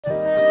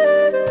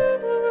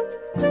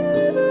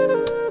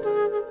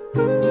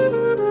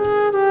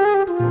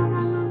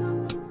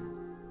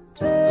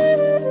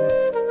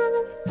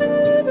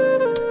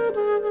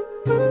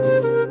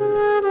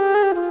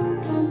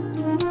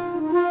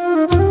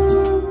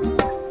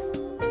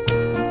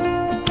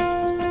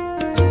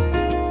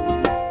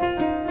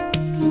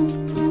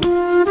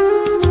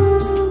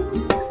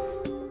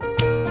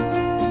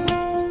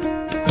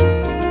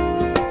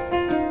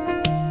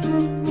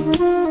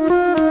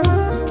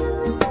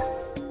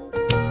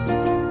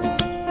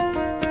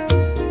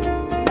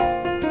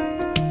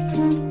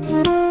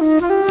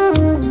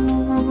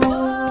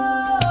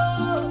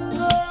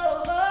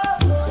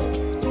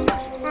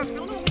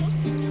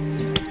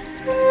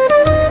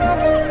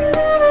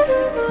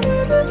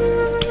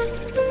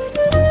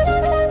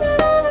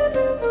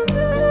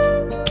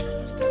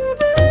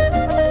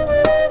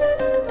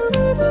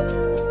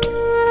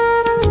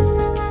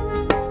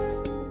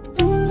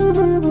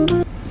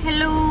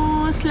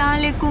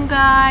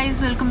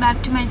welcome back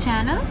to my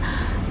channel.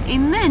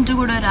 ഇന്ന് എൻ്റെ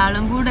കൂടെ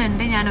ഒരാളും കൂടെ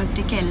ഉണ്ട്, ഞാൻ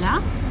ഒറ്റയ്ക്കല്ല.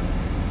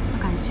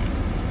 കാണിച്ചു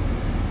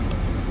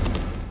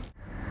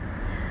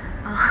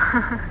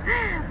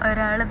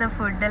ഒരാളിത്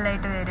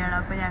ഫുഡെല്ലായിട്ട് വരികയാണ്.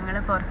 അപ്പോൾ ഞങ്ങൾ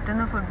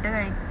പുറത്തുനിന്ന് ഫുഡ്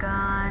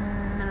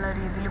കഴിക്കാനുള്ള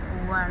രീതിയിൽ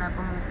പോവുകയാണ്.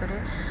 അപ്പം മൂപ്പര്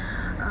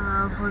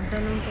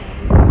ഫുഡെല്ലാം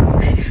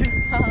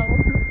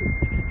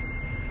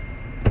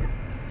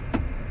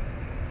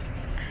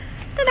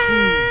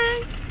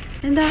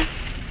എന്താ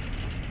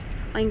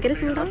ഭയങ്കര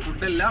ചൂടാ.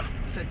 ഫുഡെല്ലാം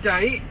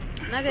സെറ്റായി,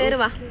 എന്നാ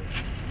കയറുവാ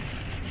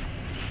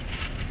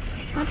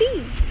മതി.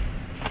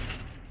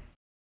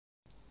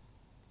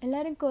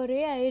 എല്ലാവരും കുറേ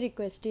ആയി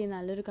റിക്വസ്റ്റ് ചെയ്യും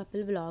നല്ലൊരു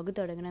കപ്പിൾ വ്ളോഗ്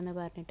തുടങ്ങണമെന്ന്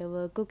പറഞ്ഞിട്ട്.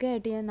 വർക്കൊക്കെ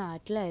ആയിട്ട് ഞാൻ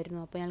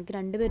നാട്ടിലായിരുന്നു. അപ്പോൾ ഞങ്ങൾക്ക്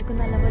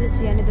രണ്ടുപേർക്കും നല്ലപോലെ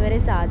ചെയ്യാൻ ഇതുവരെ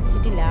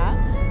സാധിച്ചിട്ടില്ല.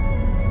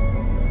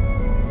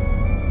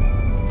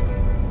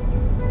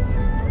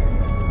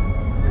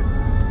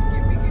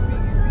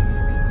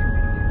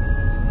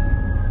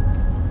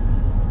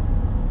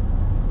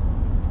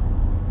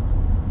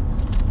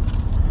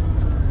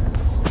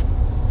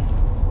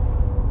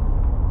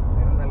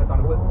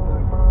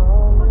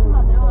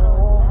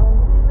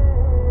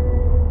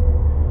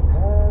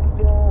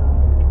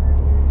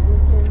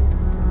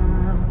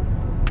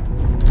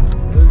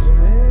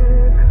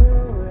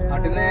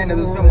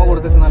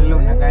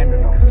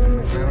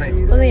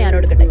 ഒന്ന് ഞാൻ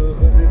കൊടുക്കട്ടെ.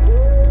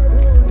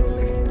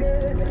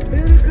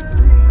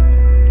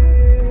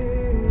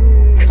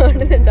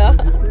 കാണുന്നുണ്ടോ?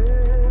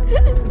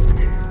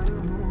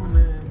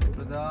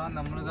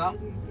 നമ്മളിതാ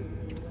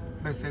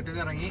ഡെസേർട്ടിൽ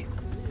ഇറങ്ങി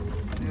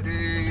ഒരു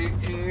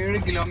 7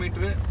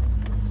 കിലോമീറ്റർ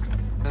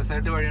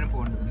ഡെസേർട്ട് വഴിയാണ്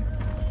പോകേണ്ടത്.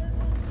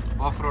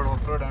 ഓഫ്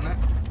റോഡാണ്.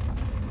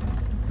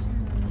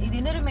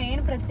 ഇതിന്റെ ഒരു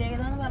മെയിൻ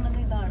പ്രത്യേകത എന്ന് പറഞ്ഞത്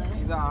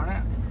ഇതാണ്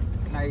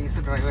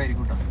നൈസ് ഡ്രൈവ്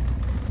ആയിരിക്കും കേട്ടോ.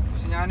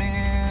 പക്ഷെ ഞാൻ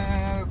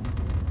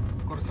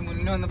കുറച്ച്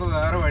മുന്നേ വന്നപ്പോൾ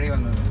വേറെ വഴി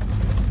വന്നത്,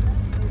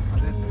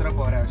 അത് ഇത്ര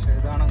പോരാ. പക്ഷെ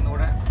ഇതാണ്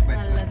ഒന്നുകൂടെ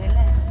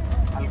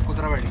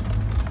ഖുദ്ര വഴി.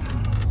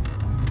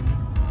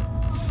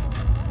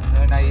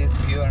 നൈസ്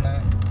വ്യൂ ആണ്.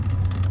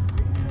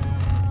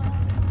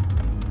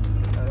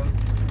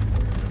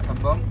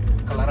 സംഭവം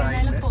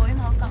കളറായിട്ട്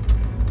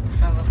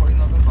പക്ഷെ അത് പോയി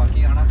നോക്കാം, ബാക്കി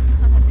കാണാം.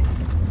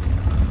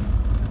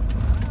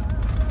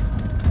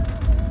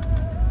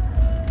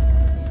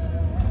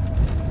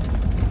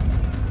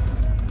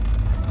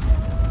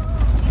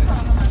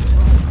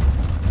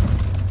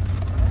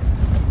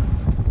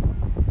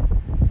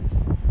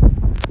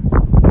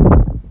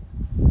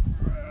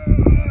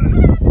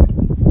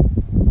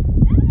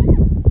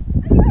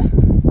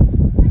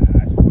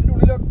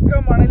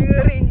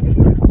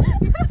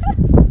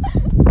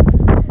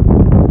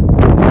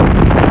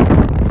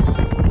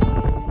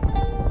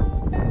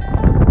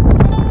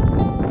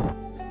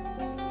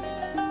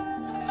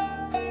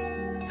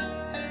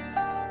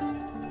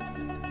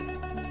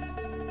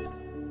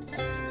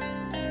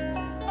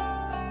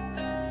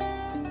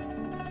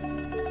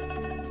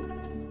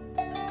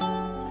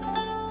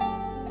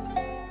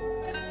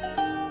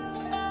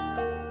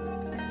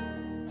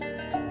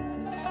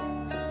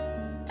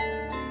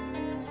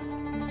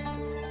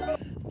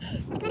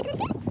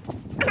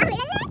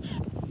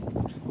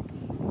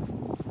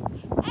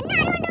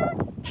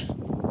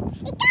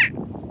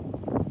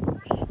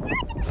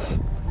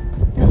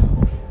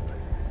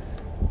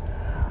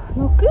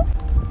 നോക്ക്,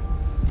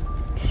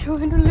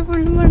 ഷോവിനുള്ളിൽ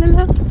ഫുള്ളും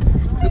വേണല്ലോ.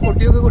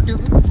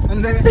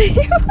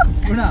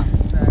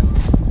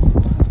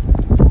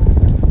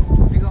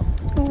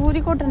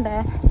 ഊരിക്കോട്ടണ്ടേ?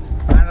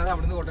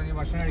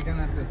 ഭക്ഷണം കഴിക്കാൻ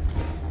നേരത്ത്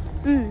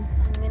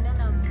അങ്ങനെ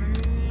നമ്മൾ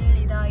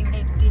ഇതാ ഇവിടെ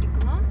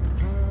എത്തിയിരിക്കുന്നു.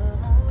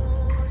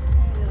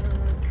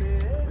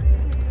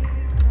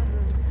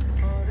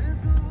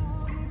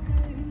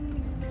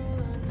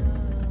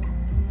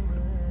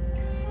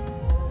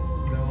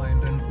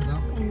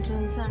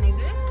 എൻട്രൻസ്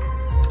ആണിത്.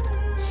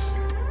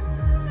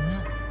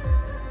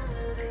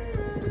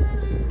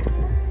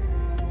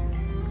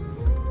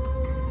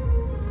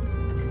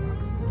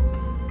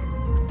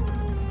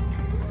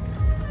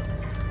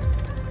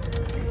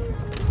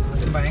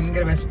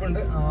 ഭയങ്കര വിശപ്പുണ്ട്.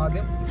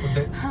 ആദ്യം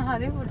ഫുഡ്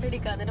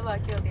അടിക്കാം, അതിന്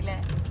ബാക്കി മതില്ലേ?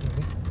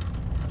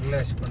 നല്ല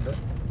വിശപ്പുണ്ട്.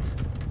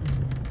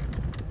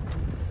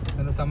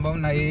 സംഭവം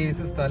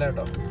നൈസ് സ്ഥലം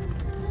കേട്ടോ.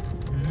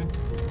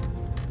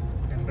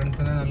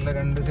 എൻട്രൻസിന് നല്ല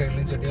 2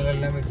 സൈഡിലും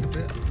ചെടികളെല്ലാം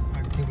വെച്ചിട്ട്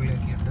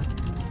അടിപൊളിയാക്കിയുണ്ട്.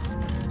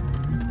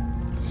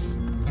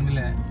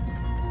 കണ്ടില്ലേ,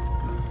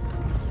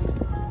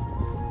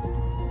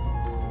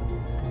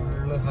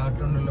 ഫുള്ള് ഹാർട്ട്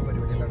കൊണ്ടുള്ള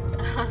പരിപാടികളാണ്.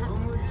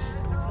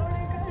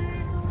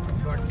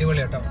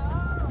 അടിപൊളി കേട്ടോ.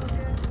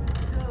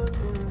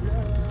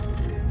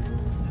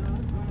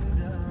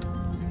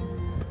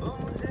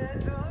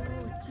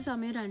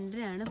 സമയം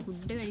 2:30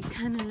 ഫുഡ്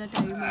കഴിക്കാനുള്ള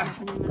ടൈമാണ്.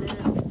 അപ്പോൾ ഞങ്ങൾ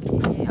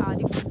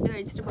ആദ്യം ഫുഡ്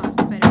കഴിച്ചിട്ട്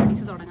ബാക്കി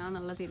പരിപാടീസ്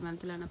തുടങ്ങാമെന്നുള്ള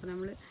തീരുമാനത്തിലാണ്. അപ്പോൾ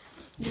നമ്മൾ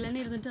ഇതിൽ തന്നെ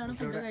ഇരുന്നിട്ടാണ്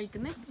ഫുഡ്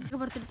കഴിക്കുന്നത്. ഒക്കെ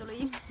പുറത്തെടുത്തോളൂ.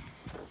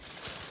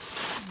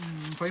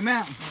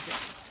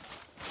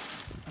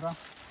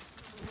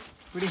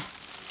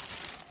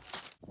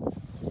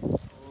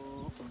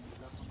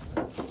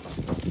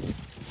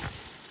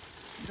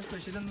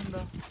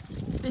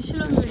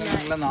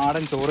 സ്പെഷ്യലൊന്നുമില്ല,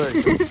 നാടൻ ചോറ്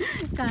കഴിക്കും.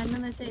 കാരണം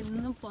എന്താ വെച്ചാൽ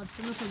എന്നും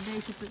പുറത്തുനിന്ന് ഫുഡ്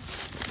കഴിച്ചിട്ട്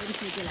ഒരു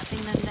ശരിയല്ല. അപ്പം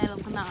ഇന്ന് എന്തായാലും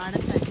നമുക്ക്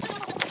നാടൻ കഴിക്കാം.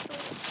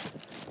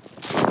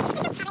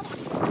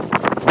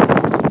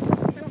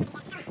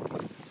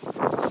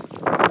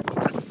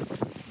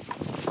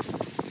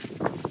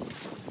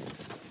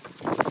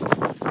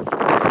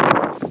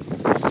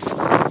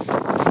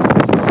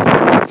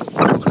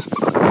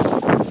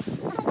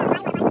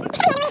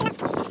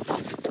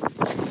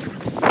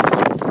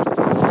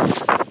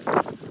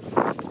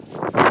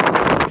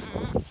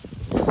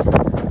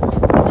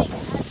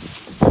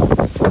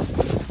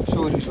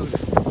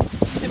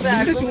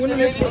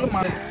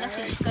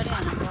 ഫിഷ്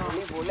കറിയാണ്.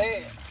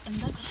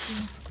 എന്താ ഫിഷ്?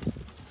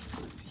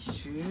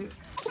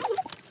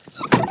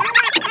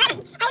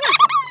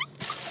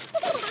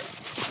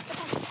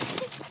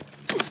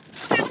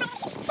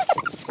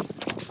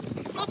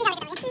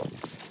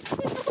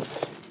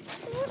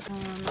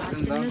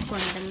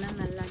 കൊണ്ടുവന്ന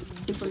നല്ല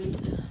അടിപൊളി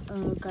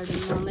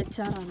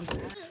കടുമാങ്ങച്ചാറാണ്.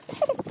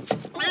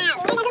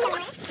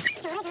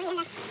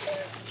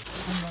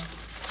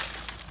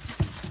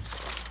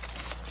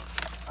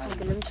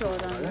 അതിലും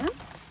ചോറാണ്.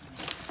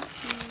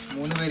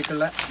 3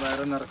 പേർക്കുള്ള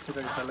വേറെ നിറച്ച്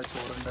കഴിക്കാനുള്ള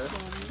ചോറുണ്ട്.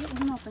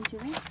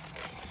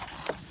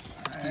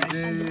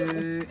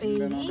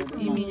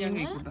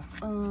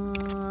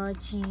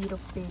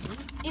 ചീരപ്പേരി.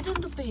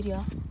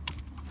 ഇതെന്തുപ്പേരിയാ?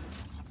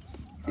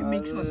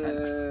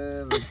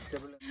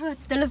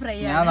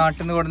 ഞാൻ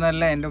നാട്ടിൽ നിന്ന്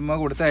കൊടുന്നതല്ല, എന്റെ ഉമ്മ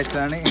കൊടുത്ത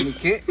അയച്ചതാണ്.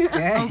 എനിക്ക്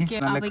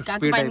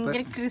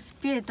ഭയങ്കര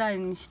ക്രിസ്പി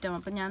ആയിട്ടാണ് ഇഷ്ടം.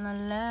 അപ്പൊ ഞാൻ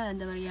നല്ല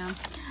എന്താ പറയാ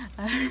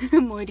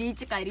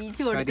മൊരിച്ച്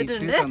കരിയിച്ച്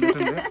കൊടുത്തിട്ടുണ്ട്.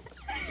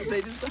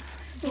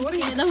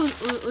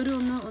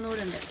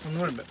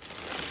 ഒന്നുകൂടെ ഉണ്ട്.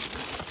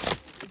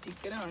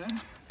 ചിക്കനാണ്.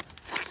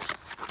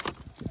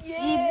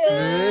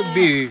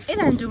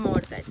 ഇതെന്റെ ഉമ്മ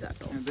കൊടുത്ത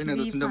അയച്ചാട്ടോ.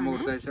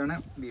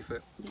 ബീഫ്.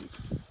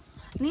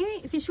 നീ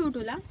ഫിഷ്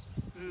കൂട്ടൂല?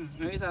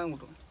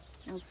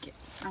 ഓക്കെ.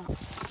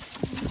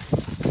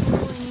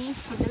 ഇനി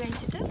ഫുഡ്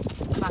കഴിച്ചിട്ട്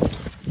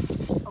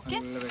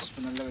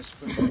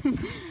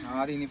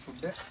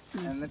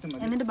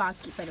എന്നിട്ട്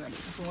ബാക്കി പരിപാടി.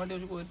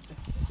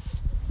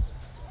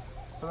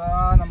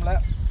 നമ്മളെ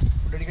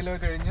ഫുഡ് അടിക്കലൊക്കെ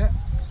കഴിഞ്ഞ്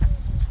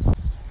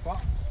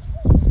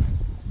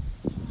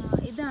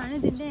ഇതാണ്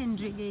ഇതിന്റെ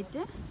എൻട്രി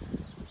ഗേറ്റ്.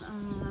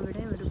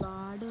 അവിടെ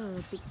ഒരുപാട്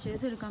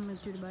പിക്ചേഴ്സ് എടുക്കാൻ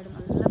പറ്റിയ ഒരുപാട്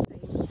നല്ല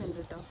ഫ്രെയിംസ് ഉണ്ട്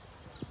കേട്ടോ.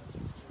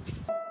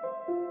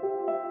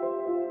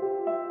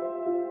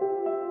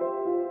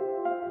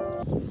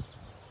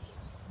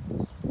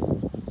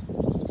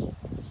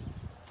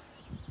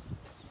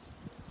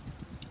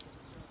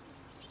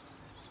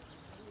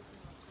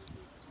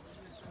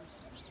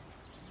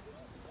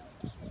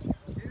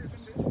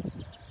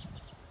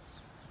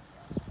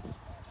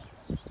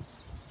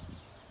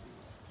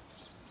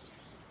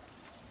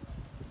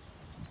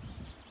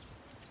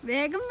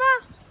 വേഗം വാ.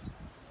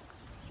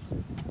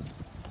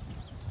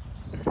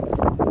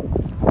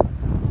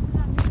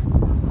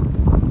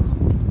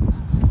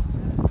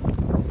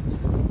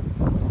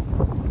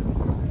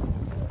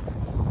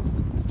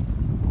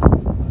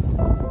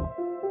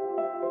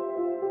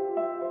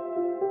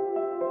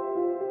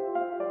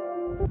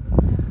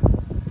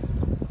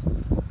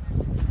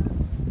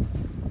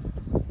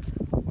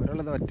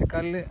 ഒരാളത്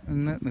ഒറ്റക്കാലിൽ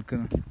നിന്ന്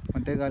നിൽക്കുന്നു,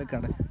 മറ്റേ കാലിൽ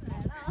കട.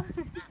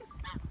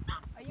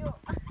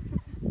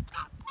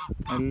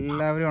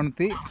 എല്ലാവരും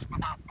ഉണർത്തി.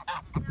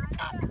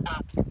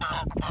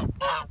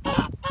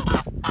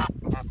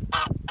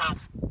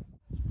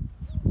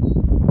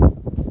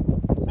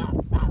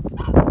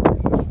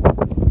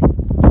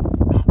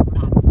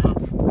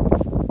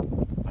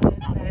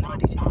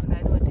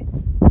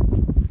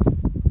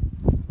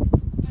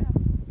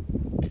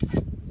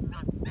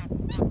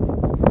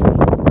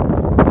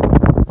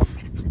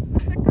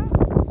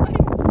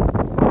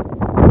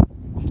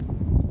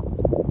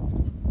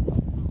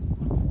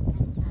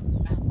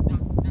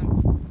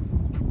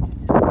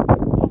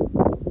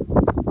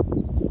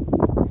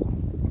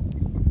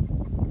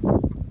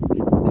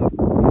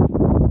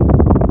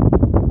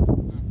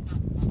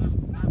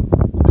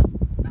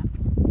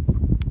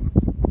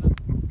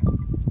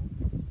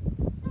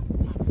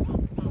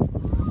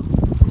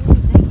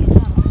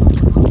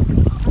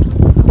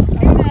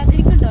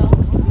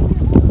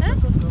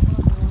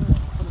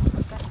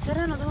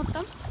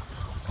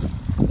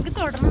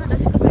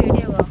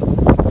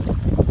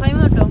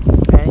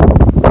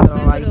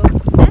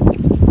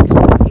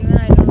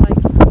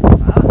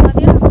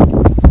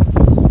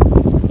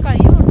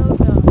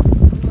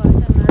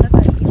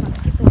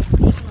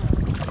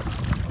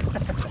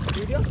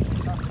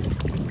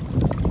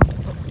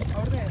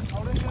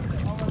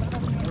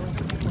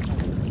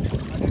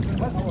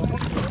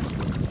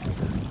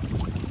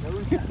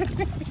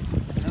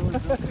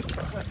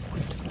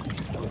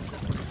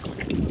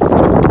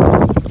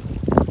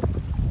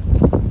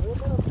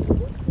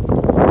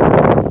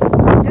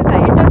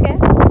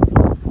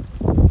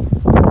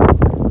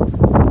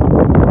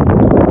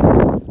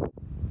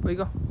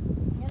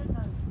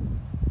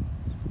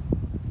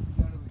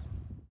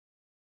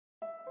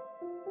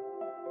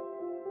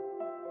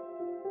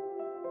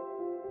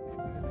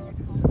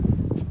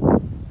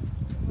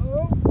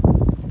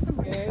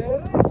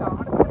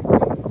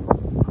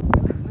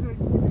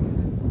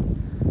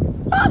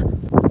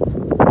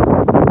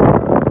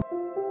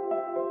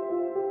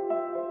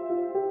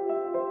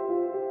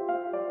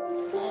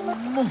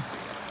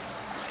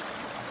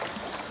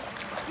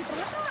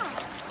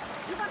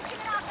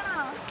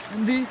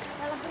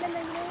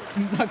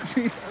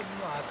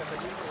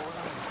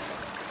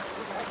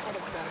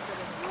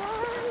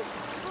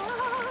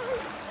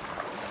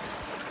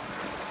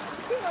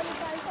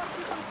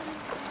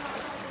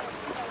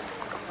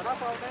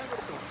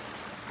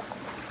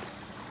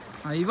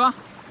 അയ്യവാ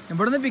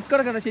ഇവിടുന്ന് പിക്ക്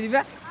എടുക്കട്ടെ ശരിവ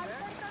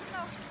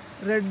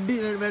റെഡ്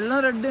വെള്ളം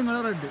റെഡ് നിങ്ങൾ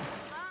റെഡ്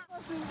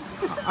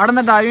അവിടെ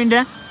നിന്നിട്ട്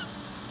ആയുവിൻ്റെ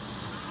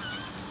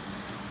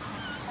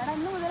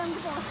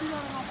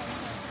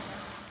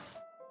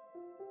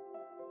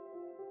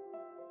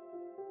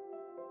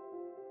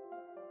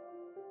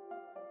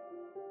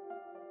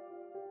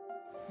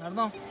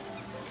നടന്നോ.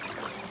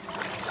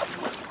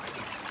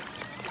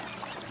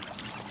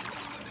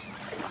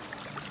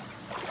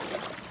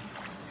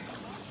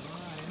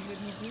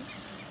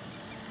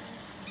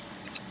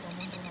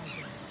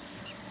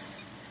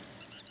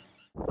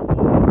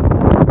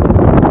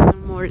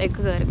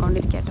 മുകളിലേക്ക്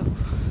കയറിക്കൊണ്ടിരിക്കട്ടോ.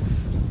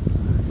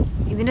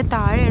 ഇതിൻ്റെ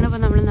താഴെയാണ്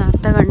ഇപ്പോൾ നമ്മൾ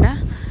നേരത്തെ കണ്ട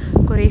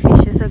കുറേ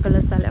ഫിഷസ് ഒക്കെ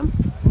ഉള്ള സ്ഥലം.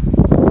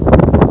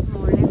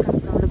 മുകളിലേക്കാണ്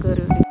നമ്മൾ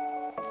കയറിയത്.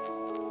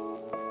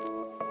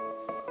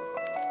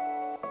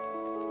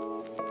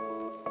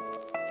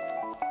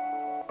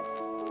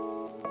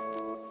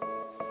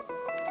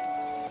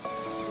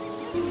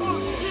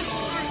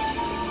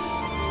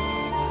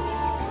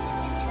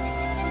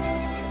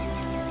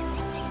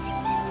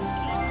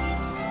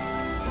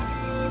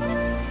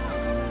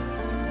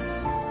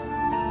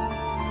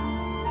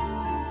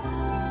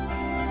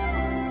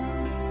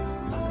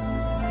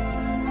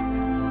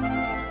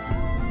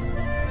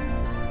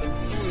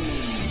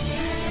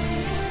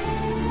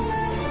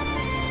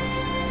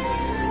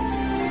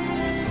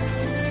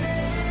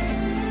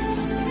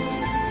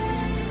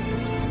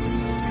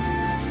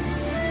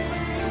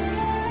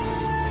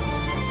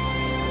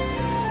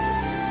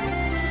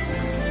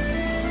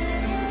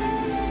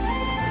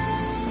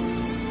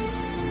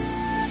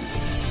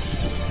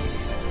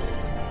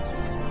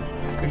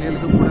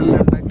 കിളികൾക്ക് കൂടെല്ലാം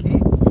ഉണ്ടാക്കി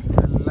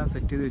എല്ലാം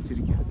സെറ്റ് ചെയ്ത്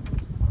വെച്ചിരിക്കുക.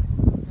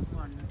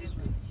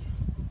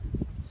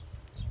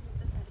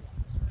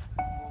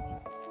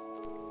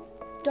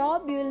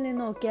 ടോപ്പ് വ്യൂവിൽ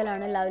നിന്ന്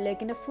നോക്കിയാലാണ് ലവ്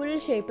ലേക്കിൻ്റെ ഫുൾ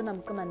ഷേപ്പ്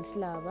നമുക്ക്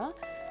മനസ്സിലാവുക.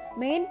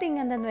 മെയിൻ തിങ്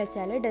എന്താണെന്ന്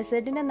വെച്ചാൽ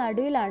ഡെസേർട്ടിൻ്റെ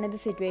നടുവിലാണ് ഇത്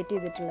സിറ്റുവേറ്റ്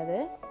ചെയ്തിട്ടുള്ളത്.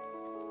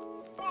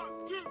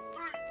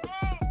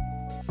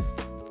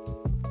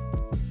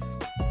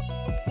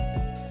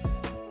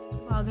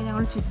 ഭാഗം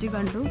ഞങ്ങൾ ചുറ്റി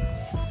കണ്ടു.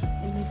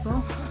 ഇനിയിപ്പോൾ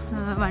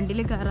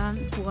വണ്ടിയിൽ കയറാൻ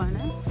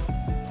പോവാണ്.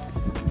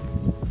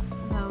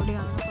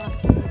 അവിടെയാണ്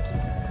പാർക്കിംഗ്.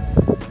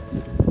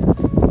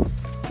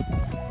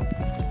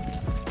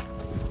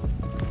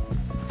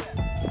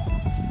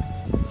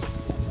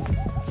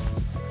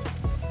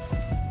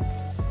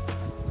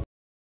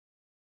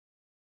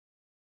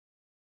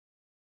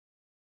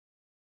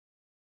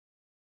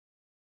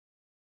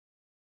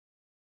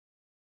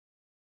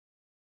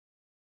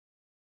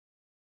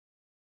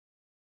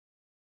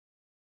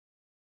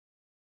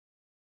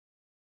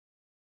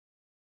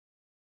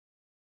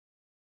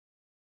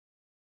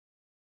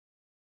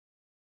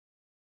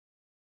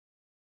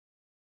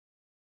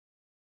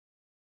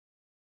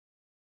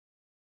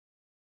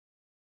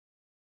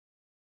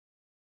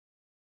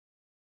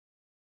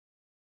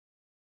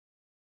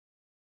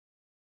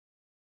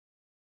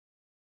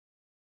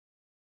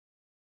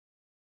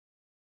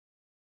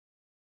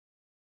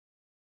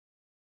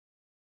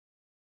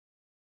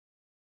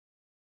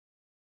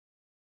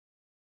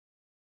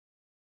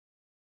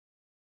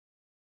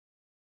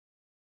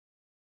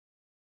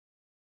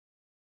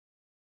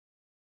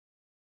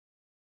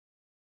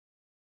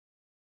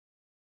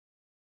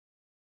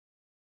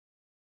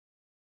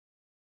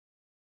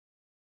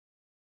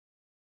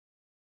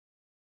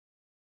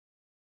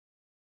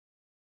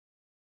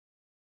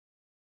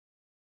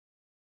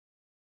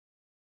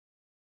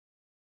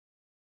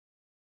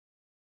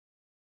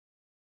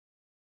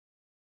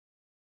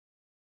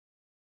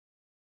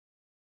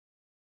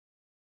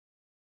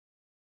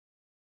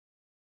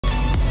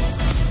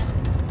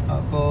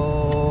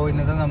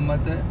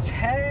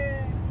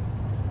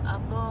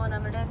 അപ്പോൾ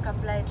നമ്മുടെ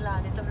കപ്പിളായിട്ടുള്ള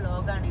ആദ്യത്തെ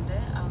വ്ലോഗാണിത്.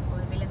 അപ്പോൾ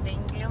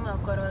ഇതിലെന്തെങ്കിലും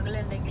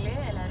കുറവുകളുണ്ടെങ്കിൽ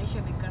എല്ലാവരും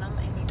ക്ഷമിക്കണം.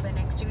 ഇനിയിപ്പോൾ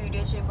നെക്സ്റ്റ്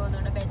വീഡിയോ ചെയ്യുമ്പോൾ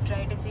ഒന്നുകൂടെ ബെറ്റർ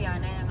ആയിട്ട്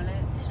ചെയ്യാനേ ഞങ്ങൾ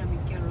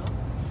ശ്രമിക്കുള്ളൂ.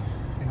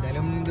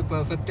 എന്തായാലും ഇത്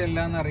പെർഫെക്റ്റ് അല്ല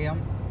എന്നറിയാം,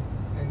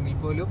 എങ്കിൽ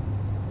പോലും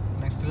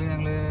നെക്സ്റ്റിൽ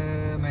ഞങ്ങൾ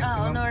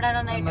ഒന്നുകൂടെ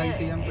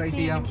നന്നായിട്ട്.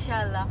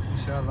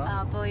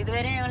 അപ്പോൾ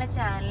ഇതുവരെ ഞങ്ങളെ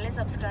ചാനൽ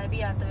സബ്സ്ക്രൈബ്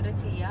ചെയ്യാത്തവർ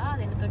ചെയ്യുക.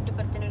 അതിൻ്റെ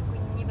തൊട്ടിപ്പുറത്തിന് ഒരു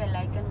കുഞ്ഞ്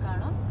ബെല്ലൈക്കൺ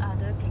കാണും,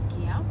 അത് ക്ലിക്ക്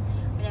ചെയ്യാം.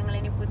 അപ്പോൾ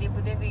ഞങ്ങളിനി പുതിയ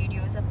പുതിയ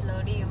വീഡിയോസ്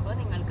അപ്ലോഡ് ചെയ്യുമ്പോൾ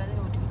നിങ്ങൾക്കത്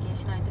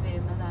നോട്ടിഫിക്കേഷൻ ആയിട്ട്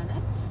വരുന്നതാണ്.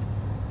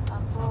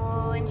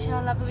 അപ്പോൾ ഇൻഷാ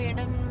അല്ലാഹ് അപ്പോൾ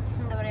വീണ്ടും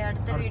എന്താ പറയുക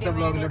അടുത്ത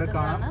വീഡിയോ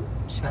കാണാം.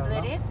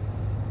 അതുവരെ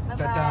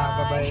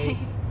ബൈ.